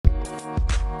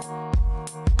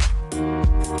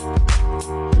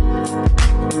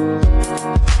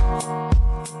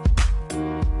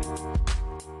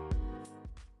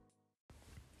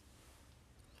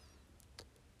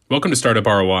Welcome to Startup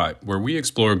ROI, where we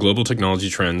explore global technology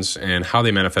trends and how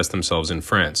they manifest themselves in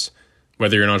France.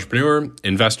 Whether you're an entrepreneur,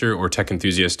 investor, or tech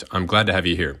enthusiast, I'm glad to have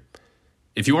you here.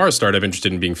 If you are a startup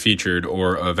interested in being featured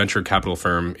or a venture capital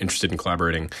firm interested in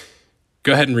collaborating,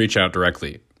 go ahead and reach out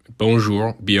directly.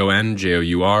 Bonjour,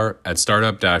 B-O-N-J-O-U-R, at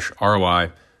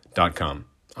startup-roi.com.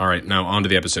 All right, now on to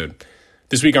the episode.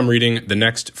 This week I'm reading The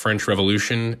Next French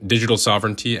Revolution, Digital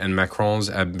Sovereignty, and Macron's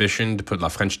Ambition to Put La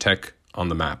French Tech on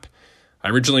the Map. I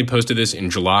originally posted this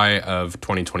in July of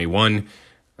 2021,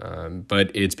 but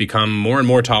it's become more and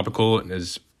more topical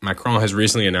as Macron has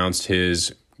recently announced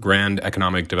his grand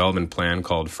economic development plan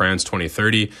called France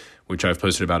 2030, which I've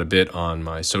posted about a bit on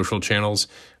my social channels.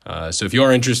 So if you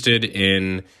are interested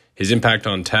in his impact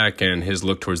on tech and his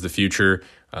look towards the future,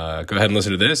 go ahead and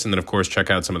listen to this. And then, of course,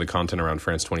 check out some of the content around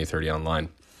France 2030 online.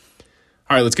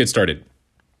 All right, let's get started.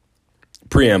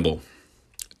 Preamble.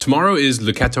 Tomorrow is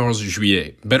Le 14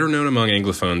 Juillet, better known among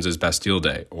Anglophones as Bastille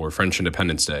Day, or French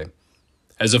Independence Day.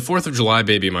 As a 4th of July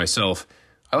baby myself,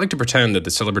 I like to pretend that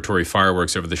the celebratory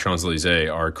fireworks over the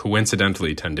Champs-Élysées are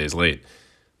coincidentally 10 days late.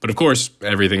 But of course,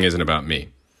 everything isn't about me.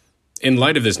 In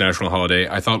light of this national holiday,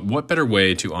 I thought what better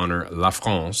way to honor La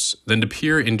France than to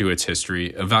peer into its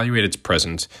history, evaluate its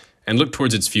present, and look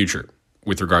towards its future,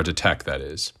 with regard to tech, that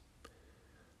is.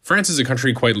 France is a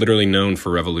country quite literally known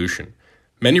for revolution.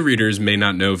 Many readers may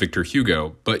not know Victor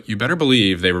Hugo, but you better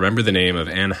believe they remember the name of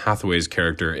Anne Hathaway's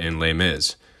character in Les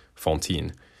Mis,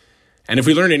 Fantine. And if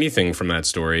we learn anything from that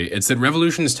story, it's that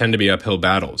revolutions tend to be uphill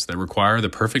battles that require the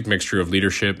perfect mixture of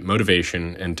leadership,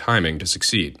 motivation, and timing to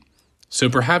succeed. So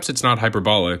perhaps it's not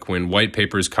hyperbolic when white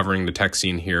papers covering the tech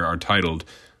scene here are titled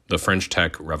The French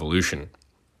Tech Revolution.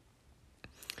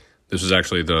 This was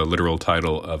actually the literal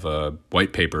title of a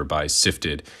white paper by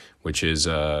Sifted, which is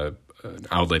an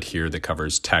outlet here that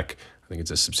covers tech. I think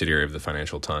it's a subsidiary of the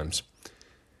Financial Times.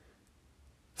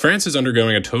 France is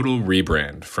undergoing a total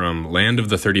rebrand from land of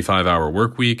the 35-hour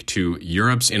workweek to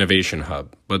Europe's innovation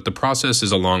hub, but the process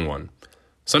is a long one.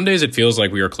 Some days it feels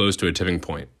like we are close to a tipping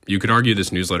point. You could argue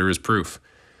this newsletter is proof,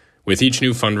 with each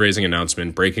new fundraising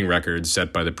announcement breaking records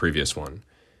set by the previous one.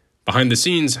 Behind the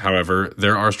scenes, however,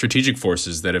 there are strategic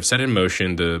forces that have set in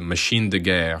motion the machine de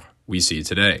guerre we see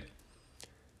today.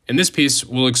 In this piece,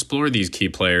 we'll explore these key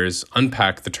players,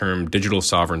 unpack the term digital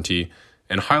sovereignty,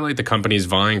 and highlight the companies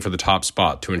vying for the top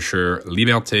spot to ensure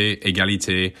liberté,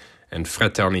 égalité, and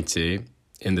fraternité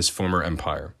in this former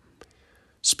empire.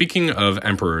 Speaking of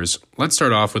emperors, let's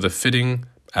start off with a fitting,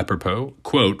 apropos,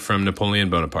 quote from Napoleon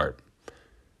Bonaparte.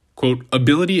 Quote,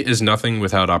 "Ability is nothing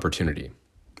without opportunity."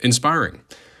 Inspiring.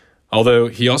 Although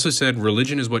he also said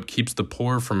religion is what keeps the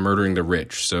poor from murdering the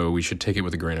rich, so we should take it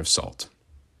with a grain of salt.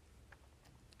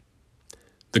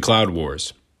 The Cloud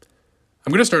Wars.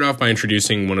 I'm going to start off by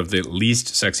introducing one of the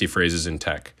least sexy phrases in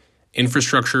tech,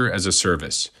 infrastructure as a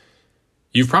service.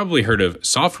 You've probably heard of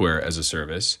software as a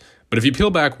service, but if you peel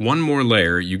back one more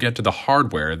layer, you get to the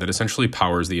hardware that essentially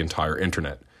powers the entire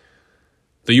internet.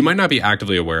 Though you might not be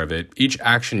actively aware of it, each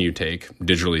action you take,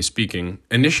 digitally speaking,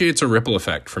 initiates a ripple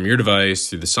effect from your device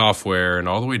through the software and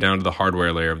all the way down to the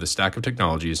hardware layer of the stack of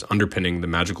technologies underpinning the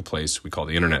magical place we call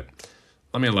the internet.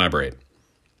 Let me elaborate.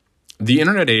 The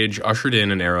internet age ushered in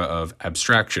an era of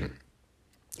abstraction.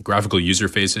 Graphical user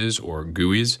faces, or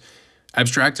GUIs,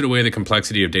 abstracted away the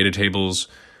complexity of data tables.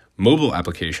 Mobile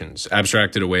applications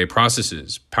abstracted away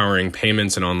processes, powering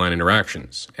payments and online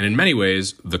interactions. And in many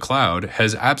ways, the cloud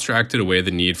has abstracted away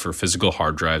the need for physical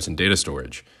hard drives and data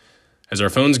storage. As our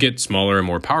phones get smaller and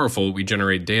more powerful, we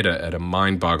generate data at a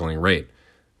mind-boggling rate.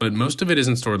 But most of it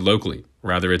isn't stored locally.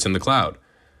 Rather, it's in the cloud.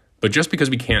 But just because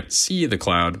we can't see the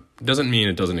cloud doesn't mean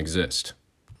it doesn't exist.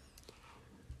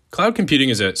 Cloud computing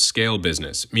is a scale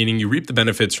business, meaning you reap the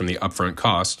benefits from the upfront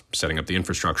cost, setting up the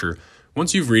infrastructure,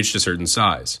 once you've reached a certain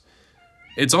size.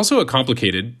 It's also a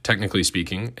complicated, technically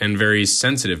speaking, and very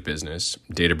sensitive business,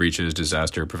 data breaches,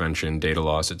 disaster prevention, data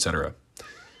loss, etc.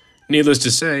 Needless to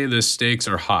say, the stakes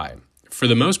are high. For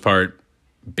the most part,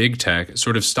 big tech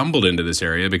sort of stumbled into this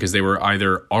area because they were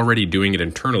either already doing it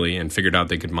internally and figured out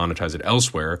they could monetize it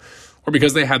elsewhere, or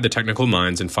because they had the technical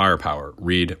minds and firepower,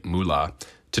 read moolah,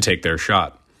 to take their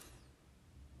shot.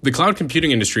 The cloud computing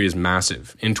industry is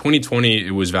massive. In 2020,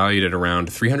 it was valued at around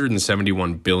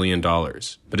 $371 billion,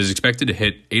 but is expected to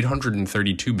hit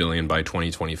 $832 billion by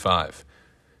 2025.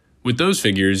 With those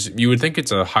figures, you would think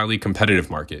it's a highly competitive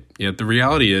market, yet the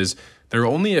reality is there are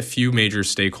only a few major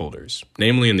stakeholders,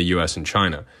 namely in the US and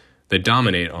China, that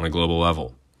dominate on a global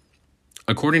level.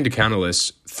 According to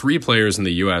Canalys, 3 players in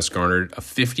the US garnered a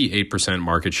 58%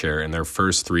 market share in their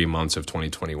first 3 months of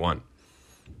 2021.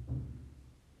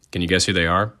 Can you guess who they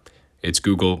are? It's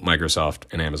Google, Microsoft,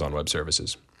 and Amazon Web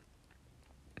Services.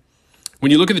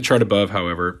 When you look at the chart above,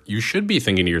 however, you should be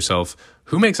thinking to yourself,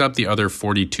 who makes up the other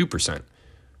 42%?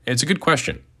 It's a good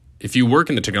question. If you work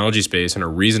in the technology space and are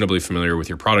reasonably familiar with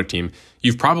your product team,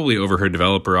 you've probably overheard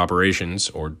developer operations,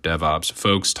 or DevOps,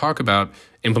 folks talk about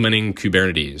implementing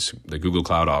Kubernetes, the Google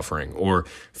Cloud offering, or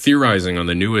theorizing on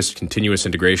the newest continuous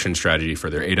integration strategy for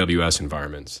their AWS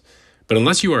environments. But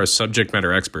unless you are a subject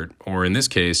matter expert, or in this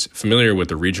case, familiar with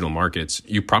the regional markets,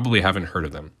 you probably haven't heard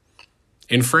of them.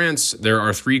 In France, there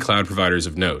are 3 cloud providers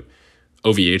of note: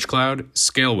 OVH Cloud,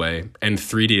 Scaleway, and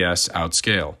 3DS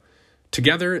Outscale.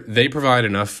 Together, they provide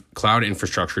enough cloud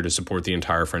infrastructure to support the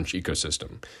entire French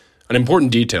ecosystem, an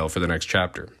important detail for the next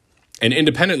chapter. And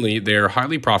independently, they are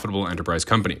highly profitable enterprise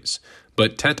companies.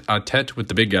 But tête-à-tête with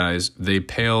the big guys, they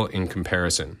pale in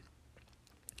comparison.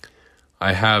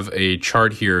 I have a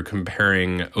chart here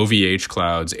comparing OVH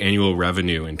Cloud's annual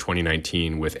revenue in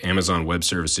 2019 with Amazon Web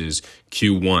Services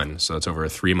Q1. So that's over a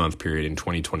 3-month period in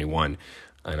 2021.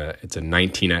 And it's a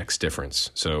 19x difference.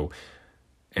 So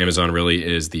Amazon really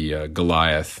is the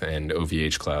Goliath, and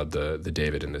OVH Cloud the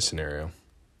David in this scenario.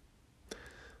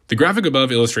 The graphic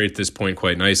above illustrates this point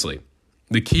quite nicely.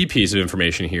 The key piece of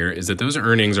information here is that those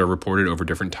earnings are reported over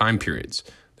different time periods.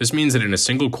 This means that in a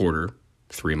single quarter,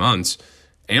 3 months,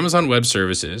 Amazon Web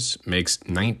Services makes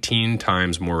 19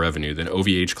 times more revenue than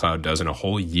OVH Cloud does in a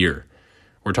whole year.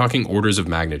 We're talking orders of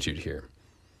magnitude here.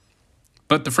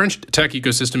 But the French tech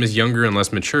ecosystem is younger and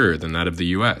less mature than that of the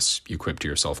US, you quip to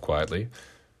yourself quietly.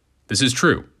 This is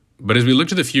true, but as we look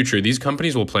to the future, these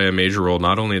companies will play a major role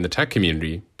not only in the tech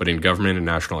community, but in government and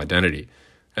national identity.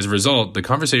 As a result, the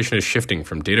conversation is shifting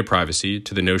from data privacy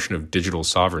to the notion of digital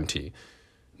sovereignty.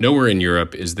 Nowhere in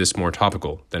Europe is this more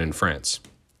topical than in France.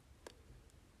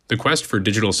 The quest for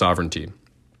digital sovereignty.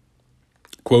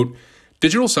 Quote,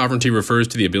 digital sovereignty refers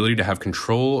to the ability to have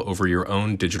control over your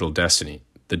own digital destiny,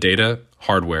 the data,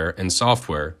 hardware, and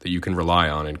software that you can rely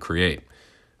on and create.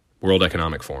 World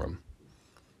Economic Forum.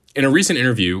 In a recent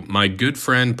interview, my good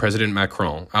friend President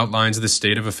Macron outlines the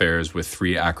state of affairs with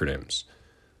 3 acronyms.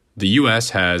 The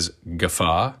US has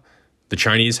GAFA, the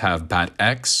Chinese have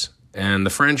BAT-X, and the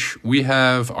French, we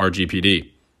have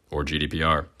RGPD, or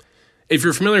GDPR. If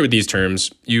you're familiar with these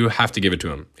terms, you have to give it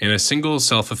to him. In a single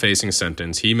self-effacing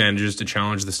sentence, he manages to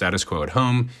challenge the status quo at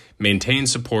home, maintain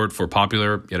support for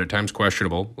popular, yet at times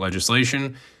questionable,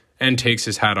 legislation, and takes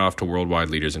his hat off to worldwide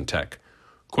leaders in tech.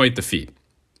 Quite the feat.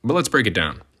 But let's break it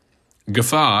down.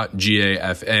 GAFA,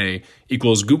 G-A-F-A,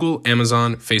 equals Google,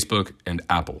 Amazon, Facebook, and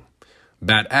Apple.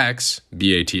 BAT-X,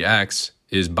 B-A-T-X,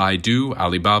 is Baidu,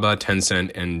 Alibaba,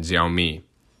 Tencent, and Xiaomi.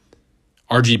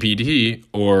 RGPD,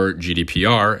 or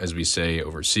GDPR, as we say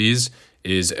overseas,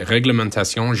 is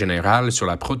Réglementation Générale sur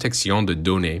la Protection de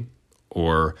Données,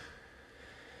 or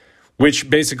which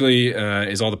basically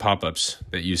is all the pop-ups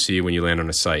that you see when you land on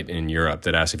a site in Europe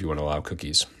that asks if you want to allow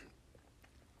cookies.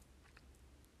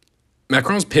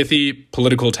 Macron's pithy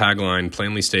political tagline,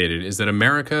 plainly stated, is that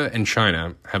America and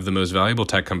China have the most valuable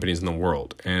tech companies in the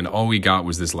world, and all we got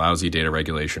was this lousy data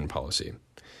regulation policy.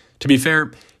 To be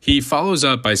fair, he follows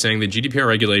up by saying that GDPR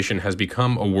regulation has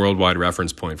become a worldwide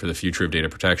reference point for the future of data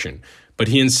protection, but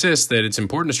he insists that it's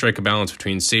important to strike a balance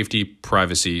between safety,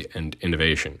 privacy, and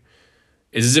innovation.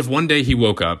 It's as if one day he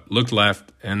woke up, looked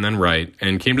left and then right,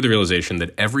 and came to the realization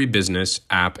that every business,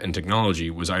 app, and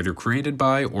technology was either created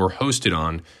by or hosted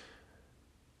on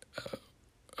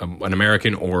an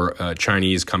American or a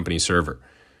Chinese company server.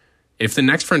 If the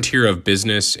next frontier of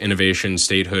business, innovation,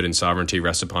 statehood, and sovereignty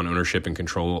rests upon ownership and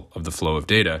control of the flow of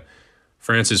data,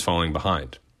 France is falling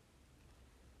behind.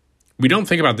 We don't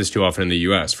think about this too often in the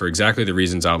US for exactly the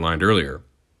reasons outlined earlier.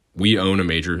 We own a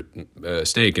major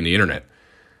stake in the internet.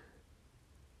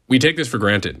 We take this for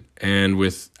granted, and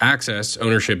with access,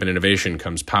 ownership, and innovation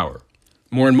comes power.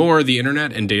 More and more, the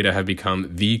internet and data have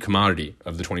become the commodity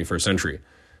of the 21st century.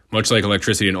 Much like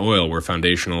electricity and oil were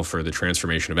foundational for the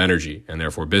transformation of energy and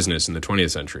therefore business in the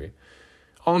 20th century.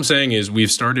 All I'm saying is we've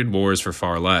started wars for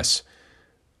far less.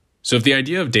 So if the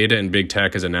idea of data and big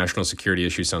tech as a national security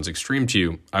issue sounds extreme to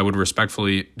you, I would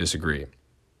respectfully disagree.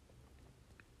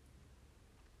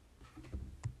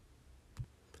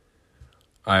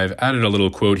 I've added a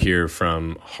little quote here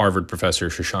from Harvard professor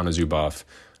Shoshana Zuboff,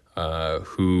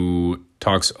 who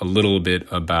talks a little bit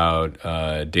about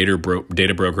data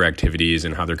broker activities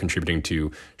and how they're contributing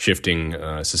to shifting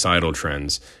societal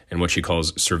trends and what she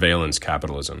calls surveillance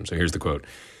capitalism. So here's the quote.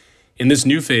 In this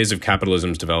new phase of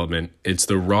capitalism's development, it's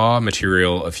the raw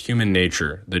material of human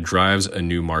nature that drives a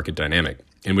new market dynamic,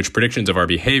 in which predictions of our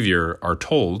behavior are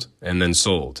told and then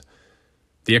sold.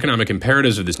 The economic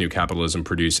imperatives of this new capitalism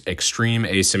produce extreme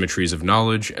asymmetries of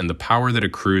knowledge and the power that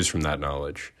accrues from that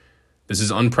knowledge. This is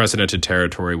unprecedented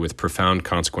territory with profound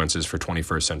consequences for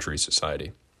 21st century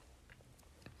society.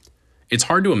 It's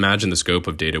hard to imagine the scope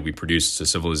of data we produce as a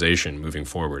civilization moving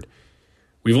forward.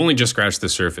 We've only just scratched the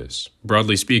surface.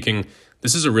 Broadly speaking,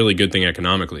 this is a really good thing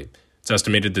economically. It's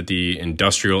estimated that the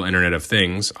Industrial Internet of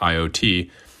Things, IoT,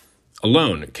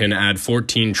 alone can add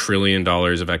 $14 trillion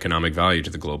of economic value to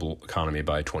the global economy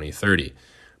by 2030.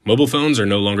 Mobile phones are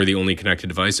no longer the only connected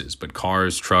devices, but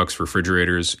cars, trucks,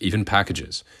 refrigerators, even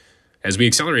packages. As we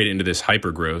accelerate into this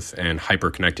hypergrowth and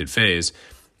hyper-connected phase,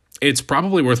 it's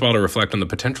probably worthwhile to reflect on the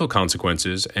potential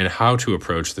consequences and how to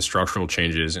approach the structural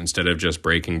changes instead of just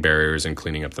breaking barriers and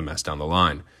cleaning up the mess down the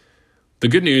line. The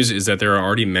good news is that there are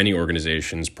already many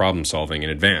organizations problem-solving in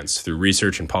advance through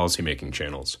research and policymaking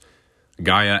channels.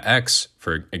 Gaia X,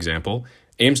 for example,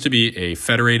 aims to be a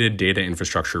federated data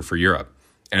infrastructure for Europe,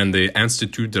 and the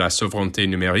Institut de la Souveraineté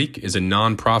Numérique is a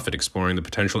non-profit exploring the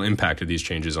potential impact of these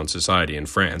changes on society in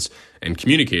France and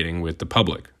communicating with the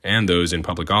public and those in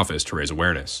public office to raise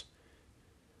awareness.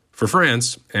 For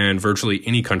France, and virtually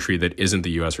any country that isn't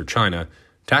the US or China,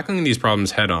 tackling these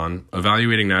problems head-on,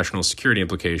 evaluating national security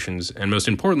implications, and most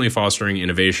importantly fostering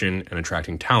innovation and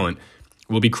attracting talent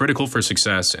will be critical for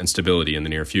success and stability in the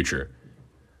near future.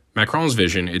 Macron's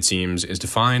vision, it seems, is to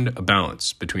find a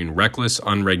balance between reckless,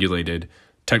 unregulated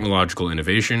technological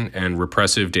innovation and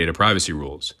repressive data privacy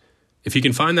rules. If he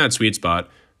can find that sweet spot,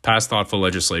 pass thoughtful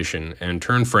legislation, and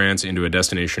turn France into a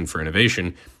destination for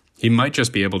innovation, he might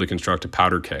just be able to construct a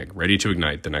powder keg ready to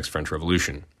ignite the next French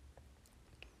Revolution.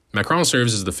 Macron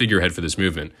serves as the figurehead for this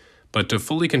movement, but to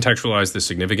fully contextualize the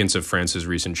significance of France's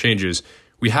recent changes,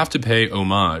 we have to pay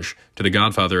homage to the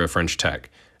godfather of French tech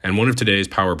and one of today's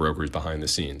power brokers behind the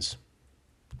scenes.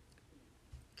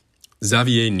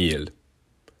 Xavier Niel.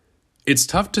 It's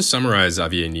tough to summarize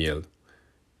Xavier Niel.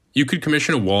 You could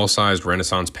commission a wall-sized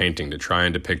Renaissance painting to try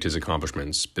and depict his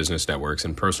accomplishments, business networks,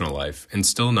 and personal life, and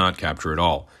still not capture it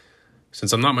all.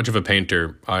 Since I'm not much of a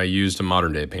painter, I used a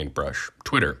modern-day paintbrush,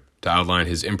 Twitter, to outline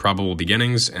his improbable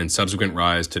beginnings and subsequent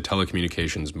rise to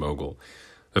telecommunications mogul.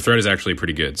 The thread is actually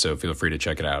pretty good, so feel free to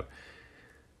check it out.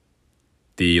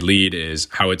 The lead is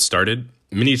how it started,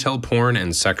 Minitel porn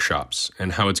and sex shops,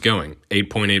 and how it's going.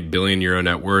 8.8 billion euro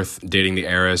net worth, dating the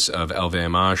heiress of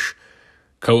LVMH,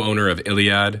 co-owner of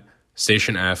Iliad,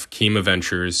 Station F, Kima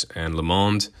Ventures, and Le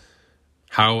Monde.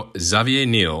 How Xavier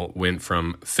Niel went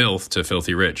from filth to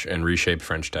filthy rich and reshaped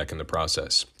French tech in the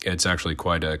process. It's actually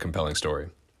quite a compelling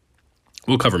story.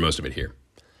 We'll cover most of it here.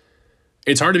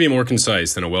 It's hard to be more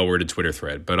concise than a well-worded Twitter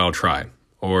thread, but I'll try.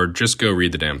 Or just go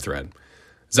read the damn thread.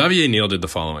 Xavier Niel did the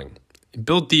following. He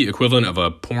built the equivalent of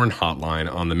a porn hotline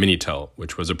on the Minitel,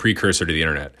 which was a precursor to the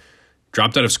internet,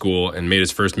 dropped out of school, and made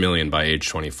his first million by age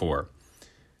 24.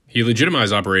 He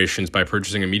legitimized operations by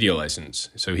purchasing a media license,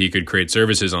 so he could create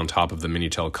services on top of the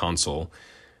Minitel console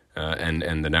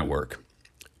and the network.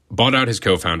 Bought out his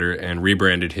co-founder and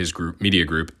rebranded his media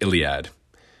group Iliad.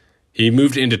 He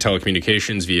moved into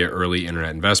telecommunications via early internet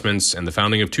investments and the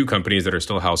founding of two companies that are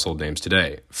still household names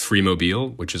today. Free Mobile,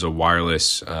 which is a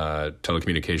wireless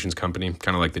telecommunications company,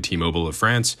 kind of like the T-Mobile of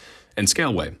France, and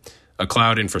Scaleway, a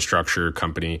cloud infrastructure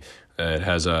company that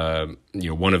has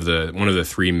one of the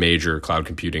three major cloud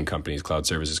computing companies, cloud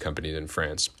services companies in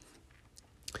France.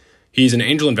 He's an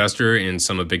angel investor in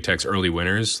some of big tech's early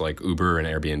winners like Uber and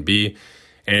Airbnb.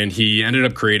 And he ended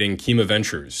up creating Kima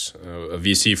Ventures, a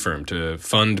VC firm, to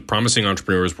fund promising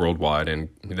entrepreneurs worldwide. And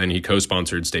then he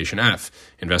co-sponsored Station F,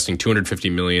 investing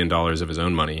 $250 million of his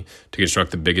own money to construct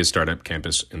the biggest startup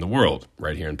campus in the world,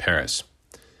 right here in Paris.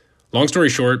 Long story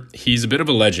short, he's a bit of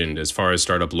a legend as far as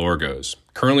startup lore goes.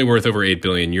 Currently worth over 8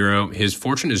 billion euro, his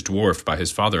fortune is dwarfed by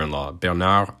his father-in-law,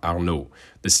 Bernard Arnault,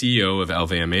 the CEO of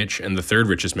LVMH and the third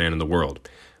richest man in the world.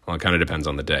 Well, it kind of depends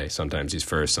on the day. Sometimes he's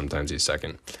first, sometimes he's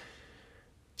second.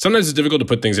 Sometimes it's difficult to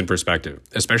put things in perspective,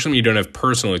 especially when you don't have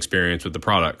personal experience with the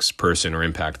products, person, or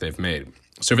impact they've made.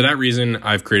 So for that reason,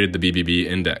 I've created the BBB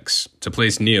Index to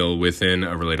place Niel within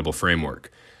a relatable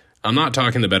framework. I'm not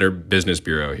talking the Better Business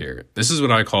Bureau here. This is what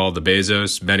I call the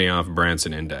Bezos, Benioff,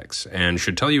 Branson Index, and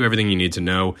should tell you everything you need to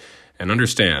know and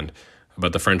understand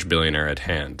about the French billionaire at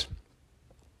hand.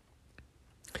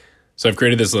 So I've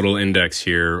created this little index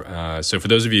here. So for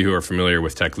those of you who are familiar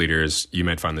with tech leaders, you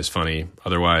might find this funny.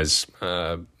 Otherwise,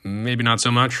 maybe not so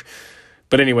much.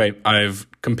 But anyway, I've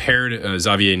compared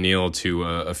Xavier Niel to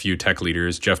a few tech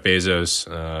leaders. Jeff Bezos,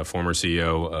 former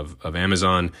CEO of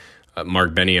Amazon,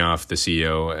 Mark Benioff, the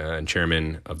CEO and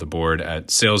chairman of the board at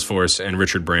Salesforce, and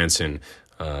Richard Branson,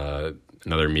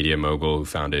 another media mogul who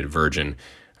founded Virgin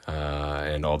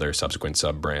and all their subsequent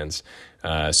sub-brands.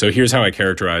 So here's how I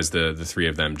characterize the three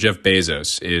of them. Jeff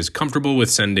Bezos is comfortable with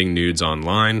sending nudes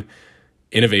online,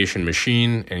 innovation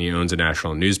machine, and he owns a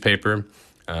national newspaper.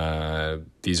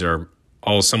 These are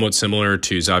all somewhat similar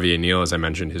to Xavier Niel. As I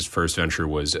mentioned, his first venture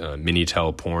was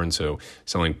Minitel porn, so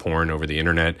selling porn over the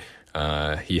internet.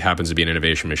 He happens to be an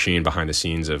innovation machine behind the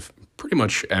scenes of pretty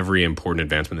much every important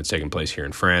advancement that's taken place here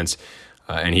in France.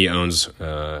 And he owns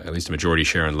at least a majority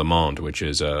share in Le Monde, which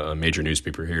is a major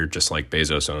newspaper here, just like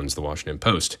Bezos owns the Washington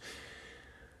Post.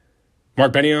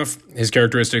 Mark Benioff, his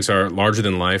characteristics are larger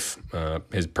than life,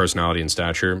 his personality and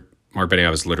stature. Mark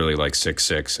Benioff is literally like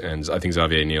 6'6", and I think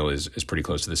Xavier Niel is pretty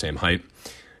close to the same height.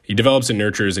 He develops and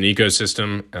nurtures an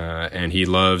ecosystem, and he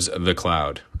loves the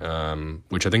cloud,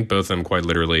 which I think both of them quite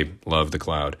literally love the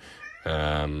cloud.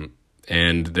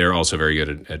 And they're also very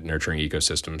good at nurturing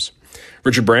ecosystems.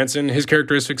 Richard Branson, his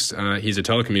characteristics, he's a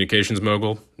telecommunications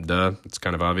mogul. Duh, it's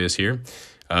kind of obvious here.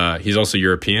 He's also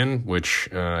European, which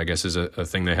I guess is a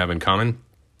thing they have in common.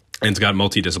 And he's got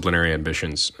multidisciplinary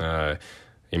ambitions.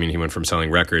 He went from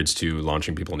selling records to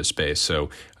launching people into space. So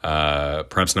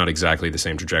perhaps not exactly the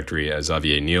same trajectory as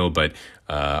Xavier Niel, but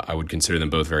I would consider them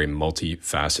both very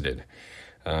multifaceted.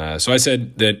 So I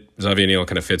said that Xavier Niel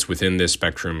kind of fits within this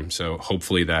spectrum. So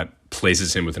hopefully that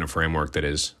places him within a framework that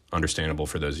is understandable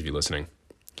for those of you listening.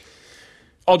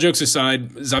 All jokes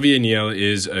aside, Xavier Niel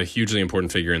is a hugely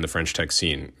important figure in the French tech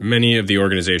scene. Many of the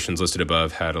organizations listed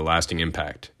above had a lasting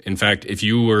impact. In fact, if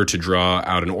you were to draw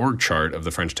out an org chart of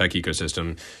the French tech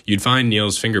ecosystem, you'd find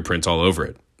Niel's fingerprints all over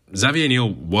it. Xavier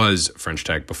Niel was French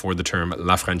tech before the term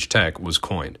La French Tech was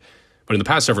coined. But in the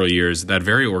past several years, that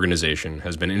very organization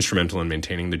has been instrumental in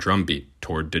maintaining the drumbeat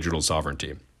toward digital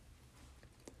sovereignty.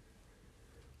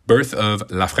 Birth of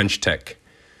La French Tech.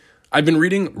 I've been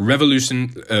reading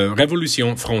Révolution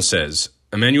Française,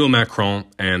 Emmanuel Macron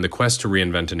and the Quest to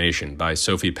Reinvent a Nation by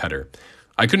Sophie Petter.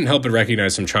 I couldn't help but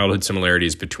recognize some childhood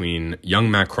similarities between young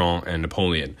Macron and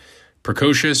Napoleon.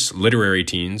 Precocious literary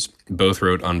teens, both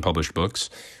wrote unpublished books,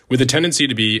 with a tendency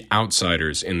to be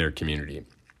outsiders in their community.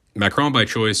 Macron by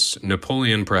choice,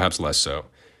 Napoleon perhaps less so.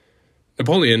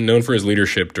 Napoleon, known for his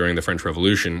leadership during the French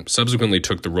Revolution, subsequently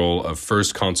took the role of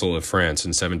First Consul of France in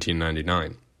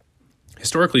 1799.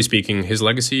 Historically speaking, his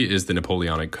legacy is the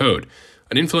Napoleonic Code,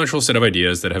 an influential set of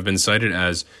ideas that have been cited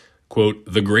as, quote,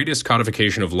 the greatest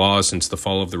codification of law since the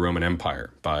fall of the Roman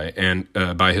Empire,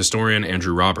 by historian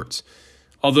Andrew Roberts.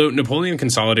 Although Napoleon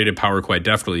consolidated power quite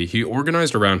deftly, he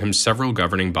organized around him several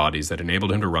governing bodies that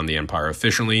enabled him to run the empire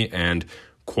efficiently and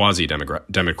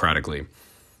quasi-democratically.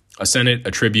 A Senate,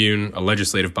 a tribune, a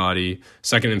legislative body,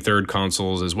 second and third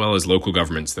consuls, as well as local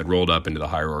governments that rolled up into the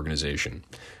higher organization.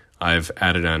 I've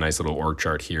added a nice little org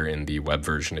chart here in the web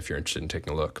version if you're interested in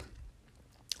taking a look.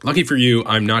 Lucky for you,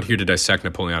 I'm not here to dissect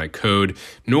Napoleonic Code,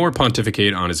 nor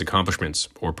pontificate on his accomplishments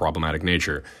or problematic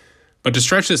nature. But to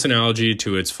stretch this analogy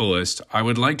to its fullest, I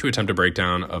would like to attempt a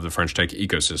breakdown of the French tech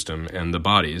ecosystem and the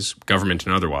bodies, government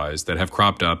and otherwise, that have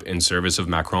cropped up in service of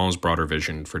Macron's broader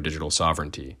vision for digital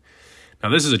sovereignty. Now,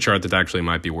 this is a chart that actually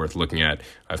might be worth looking at.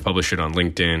 I've published it on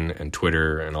LinkedIn and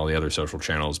Twitter and all the other social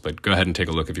channels, but go ahead and take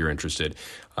a look if you're interested.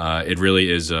 It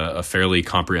really is a fairly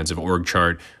comprehensive org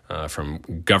chart from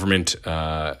government,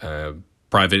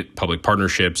 private, public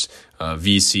partnerships,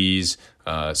 VCs,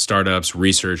 startups,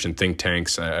 research, and think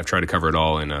tanks. I've tried to cover it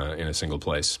all in a single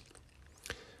place.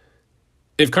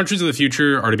 If countries of the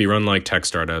future are to be run like tech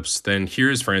startups, then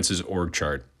here is France's org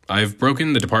chart. I've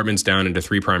broken the departments down into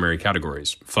three primary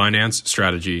categories: finance,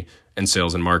 strategy, and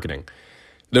sales and marketing.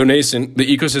 Though nascent, the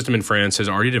ecosystem in France has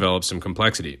already developed some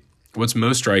complexity. What's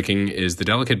most striking is the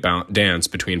delicate dance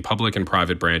between public and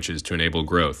private branches to enable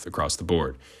growth across the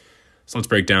board. So let's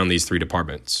break down these three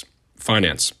departments.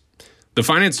 Finance. The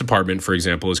finance department, for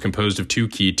example, is composed of two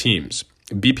key teams.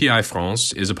 BPI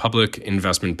France is a public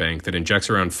investment bank that injects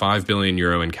around €5 billion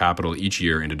in capital each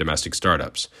year into domestic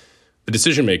startups. The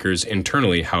decision makers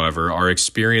internally, however, are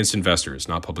experienced investors,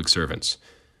 not public servants.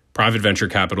 Private venture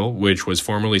capital, which was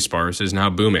formerly sparse, is now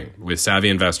booming, with savvy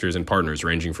investors and partners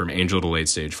ranging from angel to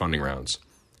late-stage funding rounds.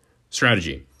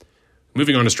 Strategy.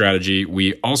 Moving on to strategy,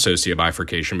 we also see a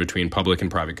bifurcation between public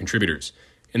and private contributors.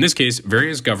 In this case,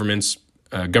 various government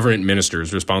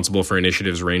ministers responsible for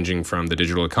initiatives ranging from the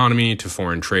digital economy to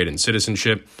foreign trade and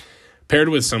citizenship. Paired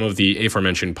with some of the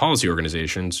aforementioned policy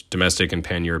organizations, domestic and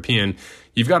pan-European,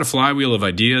 you've got a flywheel of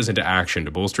ideas into action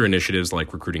to bolster initiatives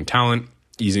like recruiting talent,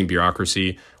 easing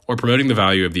bureaucracy, or promoting the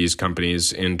value of these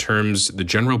companies in terms the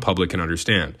general public can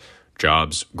understand: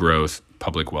 jobs, growth,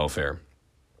 public welfare.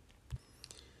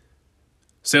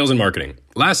 Sales and marketing.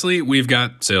 Lastly, we've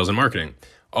got sales and marketing,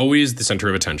 always the center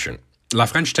of attention. La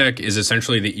French Tech is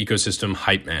essentially the ecosystem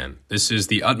hype man. This is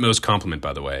the utmost compliment,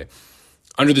 by the way.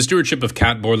 Under the stewardship of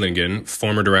Kat Borlingen,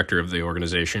 former director of the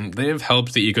organization, they have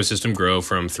helped the ecosystem grow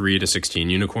from 3 to 16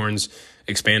 unicorns,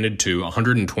 expanded to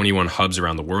 121 hubs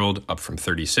around the world, up from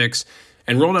 36,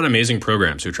 and rolled out amazing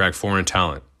programs to attract foreign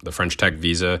talent, the French Tech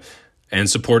Visa, and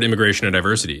support immigration and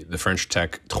diversity, the French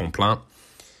Tech Tremplin.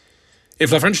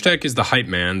 If La French Tech is the hype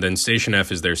man, then Station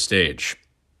F is their stage.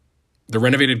 The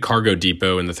renovated cargo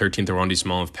depot in the 13th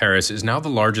arrondissement of Paris is now the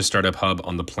largest startup hub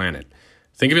on the planet.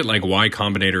 Think of it like Y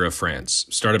Combinator of France,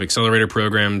 startup accelerator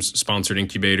programs, sponsored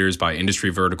incubators by industry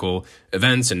vertical,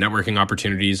 events and networking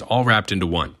opportunities all wrapped into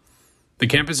one. The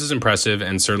campus is impressive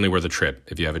and certainly worth a trip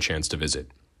if you have a chance to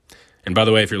visit. And by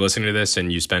the way, if you're listening to this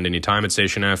and you spend any time at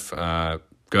Station F, go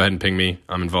ahead and ping me.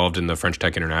 I'm involved in the French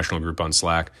Tech International group on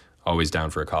Slack, always down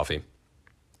for a coffee.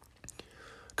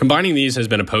 Combining these has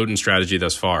been a potent strategy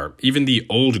thus far. Even the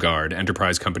old guard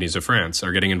enterprise companies of France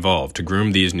are getting involved to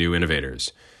groom these new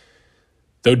innovators.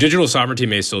 Though digital sovereignty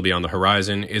may still be on the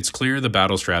horizon, it's clear the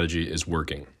battle strategy is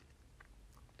working.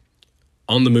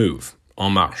 On the move,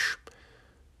 en marche.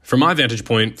 From my vantage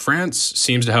point, France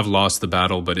seems to have lost the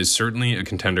battle, but is certainly a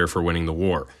contender for winning the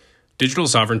war. Digital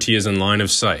sovereignty is in line of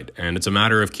sight, and it's a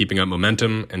matter of keeping up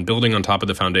momentum and building on top of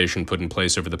the foundation put in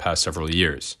place over the past several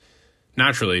years.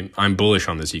 Naturally, I'm bullish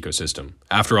on this ecosystem.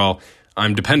 After all,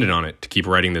 I'm dependent on it to keep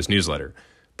writing this newsletter.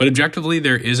 But objectively,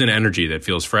 there is an energy that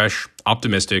feels fresh,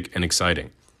 optimistic, and exciting.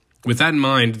 With that in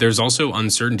mind, there's also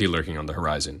uncertainty lurking on the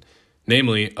horizon,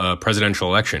 namely a presidential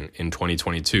election in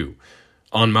 2022.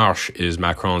 En Marche is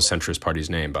Macron's centrist party's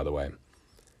name, by the way.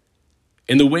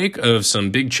 In the wake of some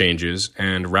big changes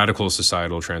and radical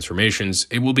societal transformations,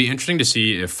 it will be interesting to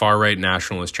see if far-right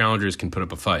nationalist challengers can put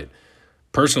up a fight.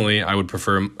 Personally, I would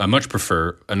much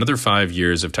prefer another 5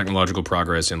 years of technological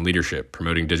progress and leadership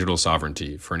promoting digital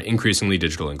sovereignty for an increasingly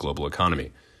digital and global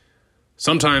economy.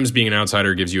 Sometimes being an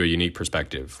outsider gives you a unique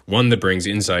perspective, one that brings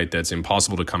insight that's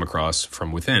impossible to come across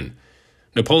from within.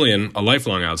 Napoleon, a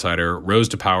lifelong outsider, rose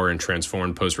to power and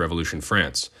transformed post-revolution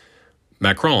France.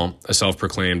 Macron, a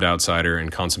self-proclaimed outsider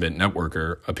and consummate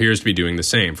networker, appears to be doing the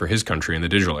same for his country in the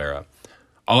digital era.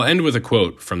 I'll end with a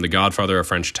quote from the godfather of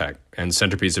French tech and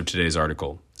centerpiece of today's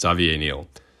article, Xavier Niel.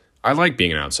 I like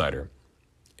being an outsider.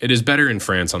 It is better in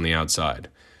France on the outside.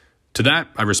 To that,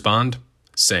 I respond,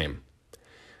 same.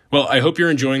 Well, I hope you're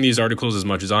enjoying these articles as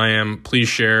much as I am. Please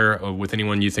share with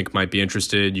anyone you think might be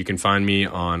interested. You can find me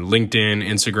on LinkedIn,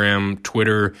 Instagram,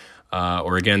 Twitter,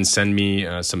 or again, send me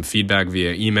some feedback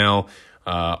via email.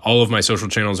 All of my social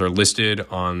channels are listed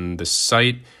on the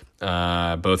site.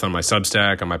 Both on my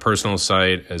Substack, on my personal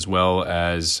site, as well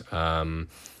as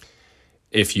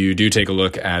if you do take a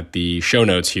look at the show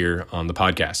notes here on the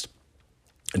podcast.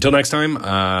 Until next time,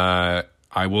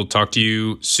 I will talk to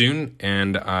you soon,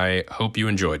 and I hope you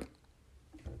enjoyed.